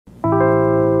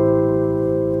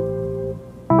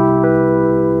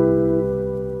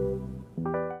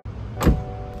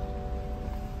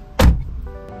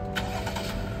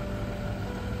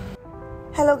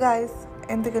Guys,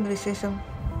 എന്തൊക്കെയുണ്ട് വിശേഷം?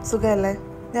 സുഖമല്ലേ?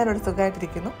 ഞാനിവിടെ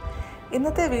സുഖമായിട്ടിരിക്കുന്നു.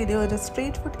 ഇന്നത്തെ വീഡിയോ ഒരു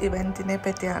സ്ട്രീറ്റ് ഫുഡ് ഇവൻറ്റിനെ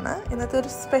പറ്റിയാണ്. ഇന്നത്തെ ഒരു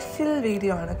സ്പെഷ്യൽ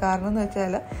വീഡിയോ ആണ്. കാരണം എന്ന്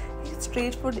വെച്ചാൽ ഈ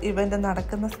സ്ട്രീറ്റ് ഫുഡ് ഇവൻറ്റ്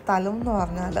നടക്കുന്ന സ്ഥലം എന്ന്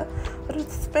പറഞ്ഞാൽ ഒരു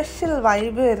സ്പെഷ്യൽ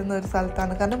വൈബ് വരുന്ന ഒരു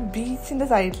സ്ഥലത്താണ്. കാരണം ബീച്ചിൻ്റെ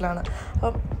സൈഡിലാണ്.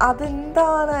 അപ്പം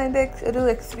അതെന്താണ് അതിൻ്റെ ഒരു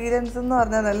എക്സ്പീരിയൻസ് എന്ന്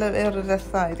പറഞ്ഞാൽ നല്ല വേറൊരു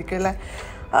രസമായിരിക്കും അല്ലേ?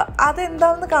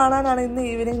 അതെന്താണെന്ന് കാണാനാണ് ഇന്ന്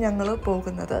ഈവനിങ് ഞങ്ങൾ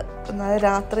പോകുന്നത്. എന്നാൽ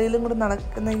രാത്രിയിലും കൂടെ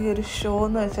നടക്കുന്ന ഈ ഒരു ഷോ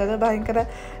എന്ന് വെച്ചാൽ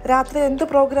രാത്രി എന്ത്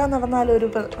പ്രോഗ്രാം നടന്നാലും ഒരു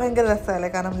ഭയങ്കര രസമല്ലേ?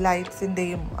 കാരണം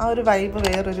ലൈറ്റ്സിൻ്റെയും ആ ഒരു വൈബ്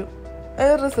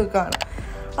വേറൊരു സുഖമാണ്.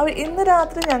 അപ്പോൾ ഇന്ന്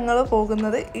രാത്രി ഞങ്ങൾ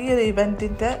പോകുന്നത് ഈ ഒരു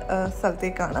ഇവൻറ്റിൻ്റെ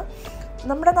സ്ഥലത്തേക്കാണ്.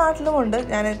 നമ്മുടെ നാട്ടിലുമുണ്ട്.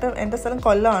 ഞാനിപ്പം എൻ്റെ സ്ഥലം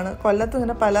കൊല്ലമാണ്. കൊല്ലത്ത്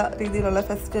ഇങ്ങനെ പല രീതിയിലുള്ള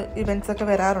ഇവൻറ്റ്സൊക്കെ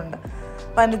വരാറുണ്ട്.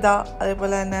 വനിത,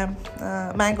 അതേപോലെ തന്നെ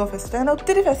മാംഗോ ഫെസ്റ്റ്, അങ്ങനെ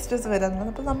ഒത്തിരി ഫെസ്റ്റിവൽസ് വരുന്നുണ്ട്.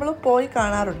 അപ്പോൾ നമ്മൾ പോയി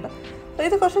കാണാറുണ്ട്. അപ്പോൾ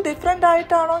ഇത് കുറച്ച് ഡിഫറെൻ്റ്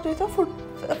ആയിട്ടാണോ എന്ന് ചോദിച്ചാൽ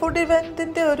ഫുഡ്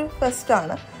ഇവൻറ്റിൻ്റെ ഒരു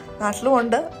ഫെസ്റ്റാണ്. നാട്ടിലും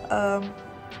ഉണ്ട്.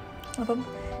 അപ്പം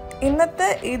ഇന്നത്തെ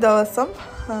ഈ ദിവസം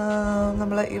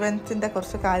നമ്മൾ ഇവൻറ്റിൻ്റെ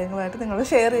കുറച്ച് കാര്യങ്ങളായിട്ട് നിങ്ങൾ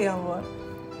ഷെയർ ചെയ്യാൻ പോവാണ്.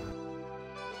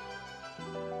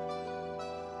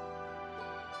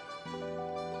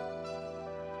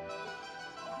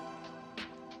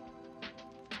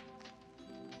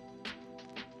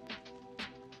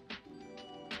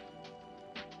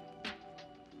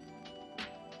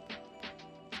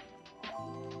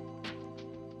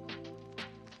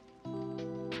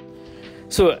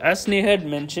 So, as Sneha had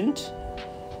mentioned,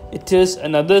 it is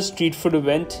another street food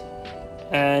event,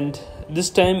 and this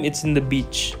time it's in the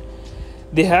beach.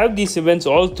 They have these events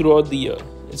all throughout the year.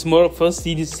 It's more of a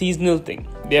seasonal thing.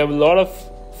 They have a lot of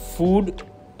food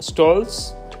stalls,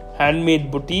 handmade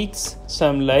boutiques,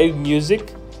 some live music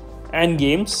and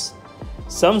games,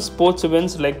 some sports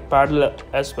events like paddle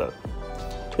as well.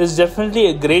 It's definitely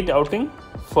a great outing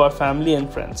for family and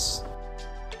friends.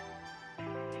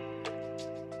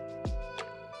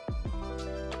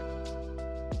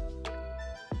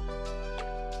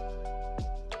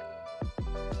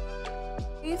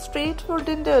 ഈ street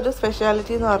ഫുഡിൻ്റെ ഒരു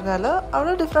speciality എന്ന് പറഞ്ഞാൽ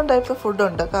അവിടെ different types of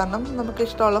ഫുഡുണ്ട്. കാരണം നമുക്ക്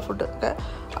ഇഷ്ടമുള്ള ഫുഡൊക്കെ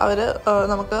അവർ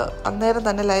നമുക്ക് അന്നേരം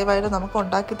തന്നെ ലൈവായിട്ട് നമുക്ക്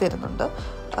ഉണ്ടാക്കി തരുന്നുണ്ട്.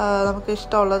 നമുക്ക്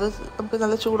ഇഷ്ടമുള്ളത് നമുക്ക്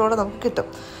നല്ല ചൂടോടെ നമുക്ക് കിട്ടും.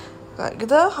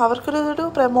 ഇത് അവർക്കൊരു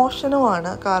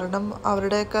പ്രമോഷനുമാണ്. കാരണം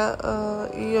അവരുടെയൊക്കെ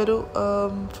ഈ ഒരു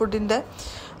ഫുഡിൻ്റെ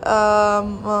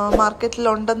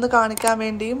മാർക്കറ്റിലുണ്ടെന്ന് കാണിക്കാൻ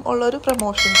വേണ്ടിയും ഉള്ളൊരു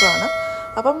പ്രമോഷൻസാണ്.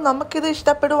 അപ്പം നമുക്കിത്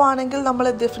ഇഷ്ടപ്പെടുവാണെങ്കിൽ നമ്മൾ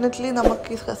ഡെഫിനറ്റ്ലി നമുക്ക്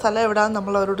ഈ സ്ഥലം എവിടെയാണെന്ന്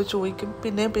നമ്മൾ അവരോട് ചോദിക്കും.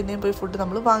 പിന്നെയും പോയി ഫുഡ്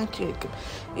നമ്മൾ വാങ്ങിച്ച് കഴിക്കും.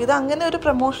 ഇത് അങ്ങനെ ഒരു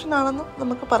പ്രമോഷനാണെന്ന്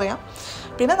നമുക്ക് പറയാം.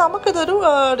 പിന്നെ നമുക്കിതൊരു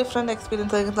ഡിഫറെൻറ്റ്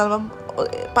എക്സ്പീരിയൻസ് ആയിരിക്കും. ചിലപ്പം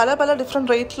പല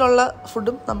ഡിഫറെൻറ്റ് റേറ്റിലുള്ള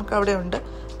ഫുഡും നമുക്ക് അവിടെ ഉണ്ട്.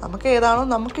 നമുക്ക് ഏതാണോ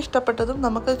നമുക്ക് ഇഷ്ടപ്പെട്ടതും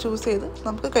നമുക്ക് ചൂസ് ചെയ്ത്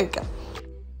നമുക്ക് കഴിക്കാം.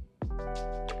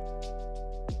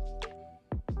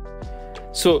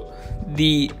 So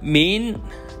the main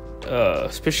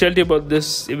specialty about this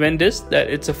event is that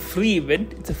it's a free event.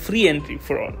 It's a free entry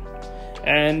for all,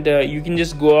 and you can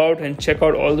just go out and check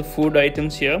out all the food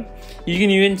items here. You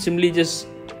can even simply just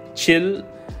chill,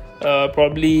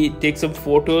 probably take some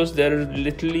photos. There are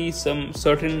literally some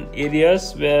certain areas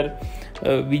where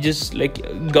we just like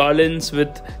garlands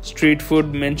with street food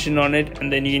mentioned on it, and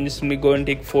then you can just simply go and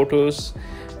take photos.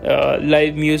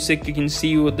 Live music, you can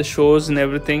see with the shows and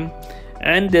everything.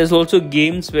 And there's also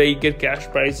games where you get cash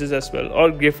prizes as well, or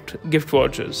gift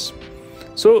vouchers.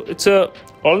 So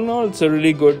all in all, it's a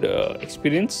really good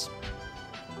experience.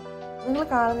 നിങ്ങൾ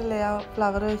കാണുന്നില്ലേ ആ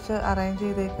flower വെച്ച് arrange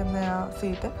ചെയ്തേക്കുന്ന ആ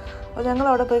seat? അപ്പോൾ ഞങ്ങൾ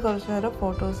അവിടെ പോയി കുറച്ച് നേരം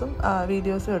ഫോട്ടോസും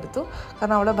വീഡിയോസും എടുത്തു.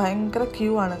 കാരണം അവിടെ ഭയങ്കര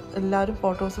ക്യൂ ആണ് എല്ലാവരും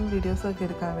ഫോട്ടോസും വീഡിയോസും ഒക്കെ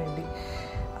എടുക്കാൻ വേണ്ടി.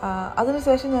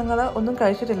 അതിനുശേഷം ഞങ്ങൾ ഒന്നും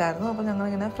കഴിച്ചിട്ടില്ലായിരുന്നു. അപ്പോൾ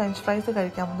ഞങ്ങളിങ്ങനെ ഫ്രഞ്ച് ഫ്രൈസ്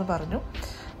കഴിക്കാമെന്ന് പറഞ്ഞു.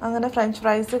 അങ്ങനെ ഫ്രഞ്ച്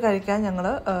ഫ്രൈസ് കഴിക്കാൻ ഞങ്ങൾ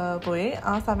പോയി.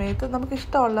 ആ സമയത്ത്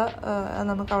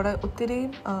നമുക്കവിടെ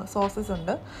ഒത്തിരിയും സോസസ്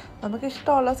ഉണ്ട്.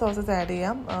 നമുക്കിഷ്ടമുള്ള സോസസ് ആഡ്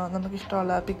ചെയ്യാം,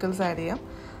 നമുക്കിഷ്ടമുള്ള പിക്കിൾസ് ആഡ് ചെയ്യാം.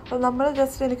 അപ്പോൾ നമ്മൾ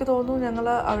ജസ്റ്റ് എനിക്ക് തോന്നുന്നു ഞങ്ങൾ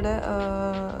അവിടെ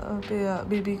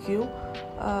BBQ,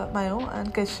 മയോ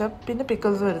ആൻഡ് കെച്ചപ്പ് പിന്നെ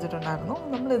പിക്കിൾസും എടുത്തിട്ടുണ്ടായിരുന്നു.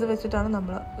 നമ്മളിത് വെച്ചിട്ടാണ്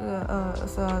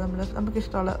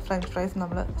നമുക്കിഷ്ടമുള്ള ഫ്രഞ്ച് ഫ്രൈസ്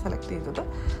നമ്മൾ സെലക്ട് ചെയ്തത്.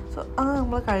 സോ അങ്ങനെ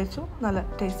നമ്മൾ കഴിച്ചു. നല്ല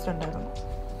ടേസ്റ്റ് ഉണ്ടായിരുന്നു.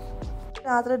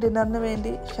 രാത്രി ഡിന്നറിന്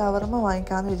വേണ്ടി ഷവർമ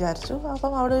വാങ്ങിക്കാമെന്ന് വിചാരിച്ചു.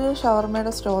 അപ്പം അവിടെ ഒരു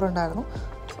ഷവർമയുടെ സ്റ്റോർ ഉണ്ടായിരുന്നു.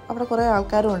 അവിടെ കുറേ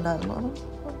ആൾക്കാരും ഉണ്ടായിരുന്നു.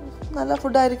 നല്ല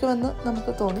ഫുഡായിരിക്കുമെന്ന്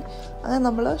നമുക്ക് തോന്നി. അങ്ങനെ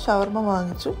നമ്മൾ ഷവർമ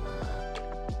വാങ്ങിച്ചു.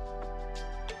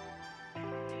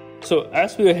 So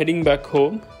as we were heading back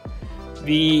home,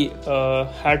 we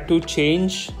had to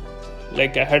change.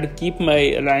 Like I had to keep my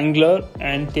Wrangler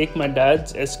and take my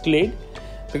dad's Escalade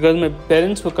because my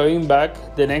parents were coming back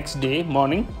the next day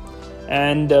morning.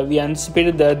 And we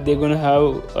anticipated that they're going to have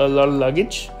a lot of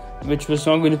luggage, which was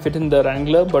not going to fit in the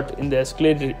Wrangler, but in the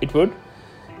Escalade it would.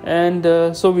 And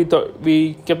so we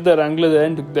kept the Wrangler there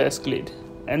and took the Escalade.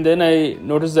 and then I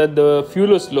noticed that the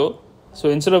fuel was low. So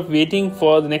instead of waiting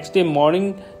for the next day morning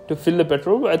to fill the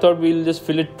petrol, I thought we'll just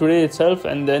fill it today itself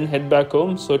and then head back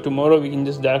home. So tomorrow we can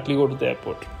just directly go to the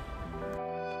airport.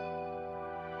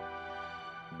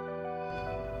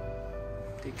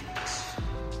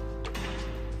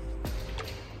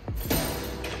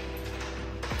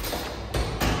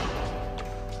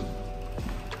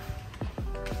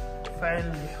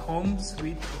 Finally, home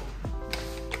sweet home.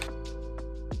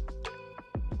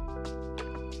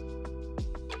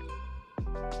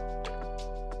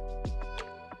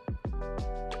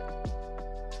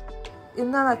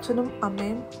 ഇന്നാണ് അച്ഛനും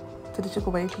അമ്മയും തിരിച്ച്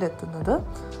കുവൈറ്റിലെത്തുന്നത്.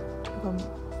 അപ്പം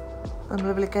നമ്മൾ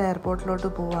വിളിക്കാൻ എയർപോർട്ടിലോട്ട്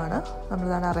പോവാണ്.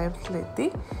 നമ്മളിതാണ് അറൈവൽസിലെത്തി.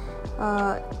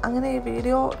 അങ്ങനെ ഈ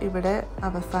വീഡിയോ ഇവിടെ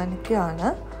അവസാനിക്കുകയാണ്.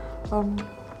 അപ്പം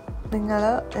നിങ്ങൾ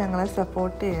ഞങ്ങളെ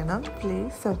സപ്പോർട്ട് ചെയ്യണം.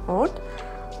 Please support.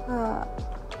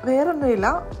 വേറൊന്നുമില്ല,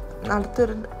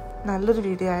 അടുത്തൊരു നല്ലൊരു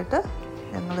വീഡിയോ ആയിട്ട്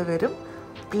ഞങ്ങൾ വരും.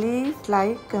 Please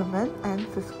like, comment and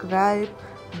subscribe.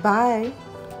 By.